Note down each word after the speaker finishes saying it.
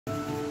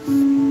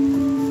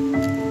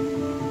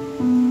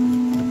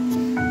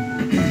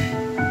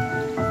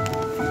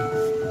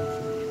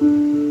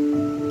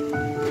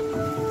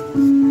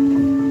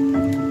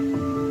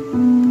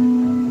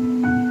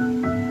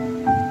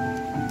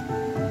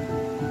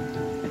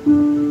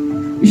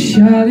You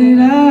shout it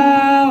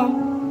out,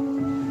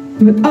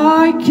 but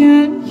I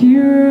can't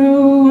hear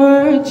a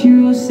word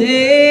you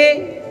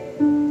say.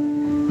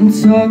 I'm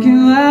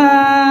talking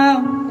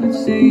loud and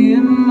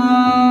saying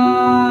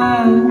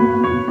mine.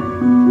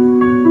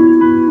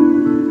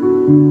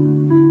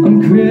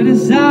 I'm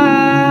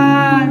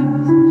criticized,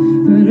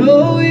 but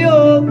all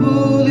your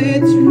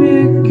bullets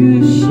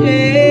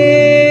ricochet.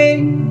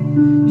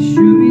 You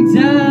shoot me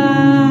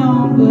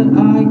down, but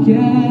I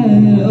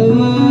get up.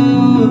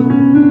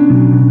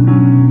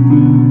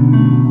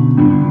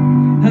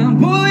 I'm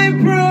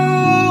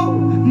bulletproof,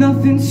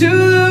 nothing to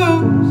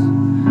lose.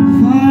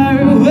 Far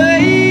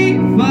away,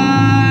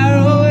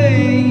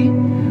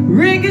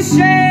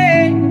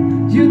 ricochet,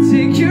 you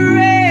take your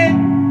aim.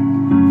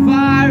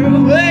 Far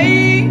away,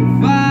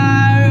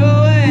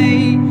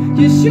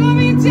 you shoot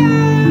me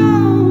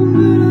down,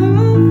 but I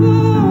won't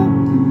fall.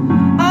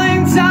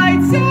 I'm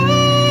titanium.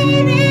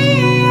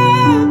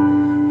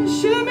 You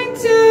shoot me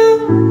down,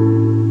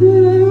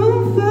 but I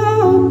won't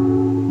fall.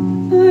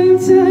 I'm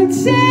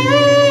titanium.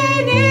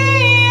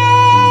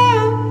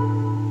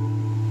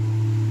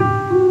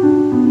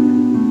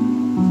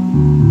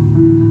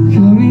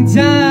 Cut me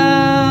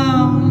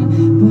down,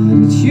 but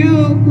it's you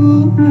who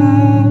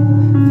have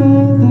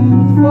further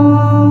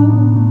fall.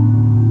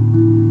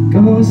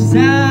 Goes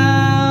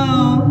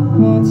down,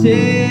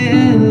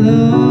 haunted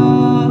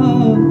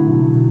love.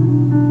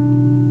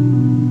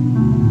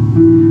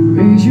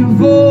 Raise your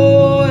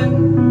voice.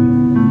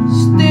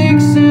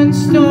 Sticks and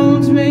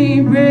stones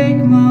may break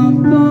my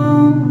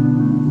bones.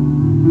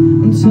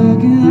 I'm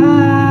talking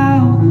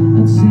loud,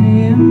 not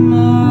saying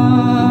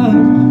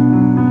much.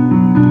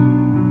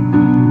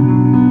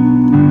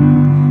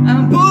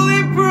 I'm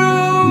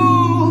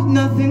bulletproof,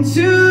 nothing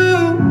to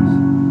lose.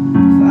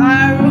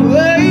 Far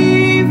away,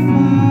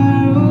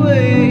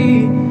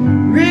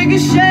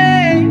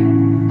 ricochet,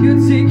 you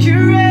take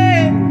your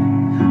aim.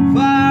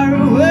 Far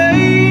away,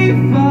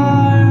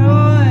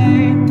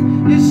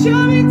 you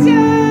shoot me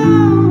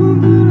down,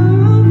 but I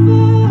won't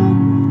fall.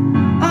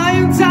 I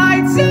am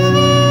titanium.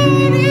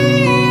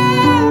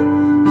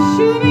 You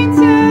shoot me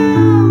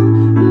down,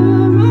 but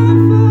I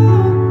won't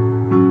fall.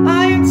 I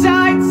am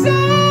titanium.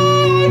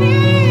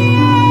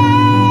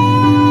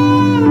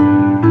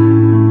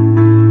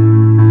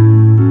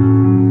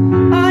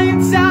 I am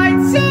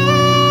titanium.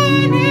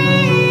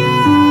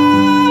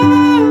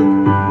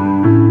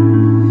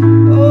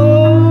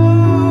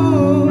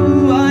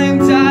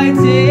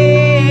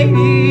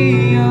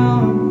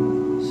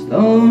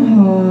 Stone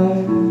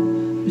heart,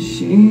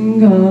 machine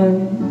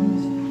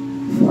guns,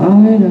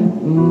 fight at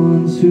the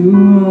ones who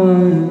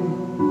run.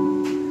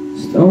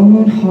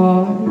 Stone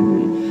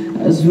heart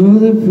as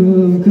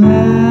bulletproof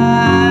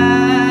glass.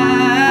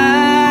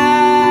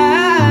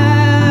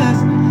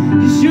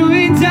 You shoot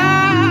me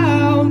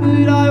down,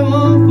 but I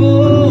won't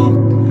fall.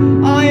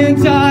 I am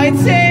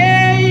titanium.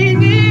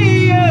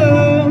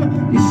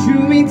 You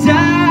shoot me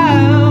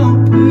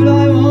down, but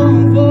I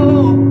won't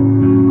fall.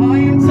 I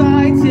am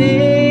titanium.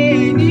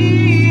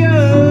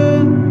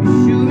 You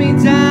shoot me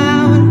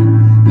down,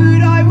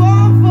 but I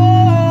won't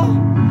fall.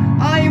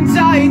 I am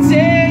titanium.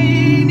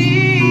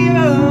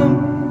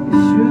 You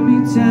shoot me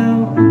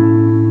down,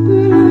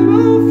 but I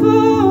won't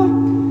fall.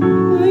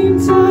 I am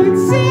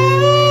titanium.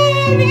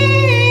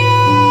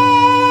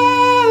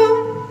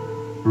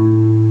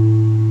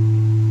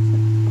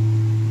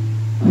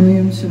 I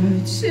am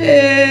titanium.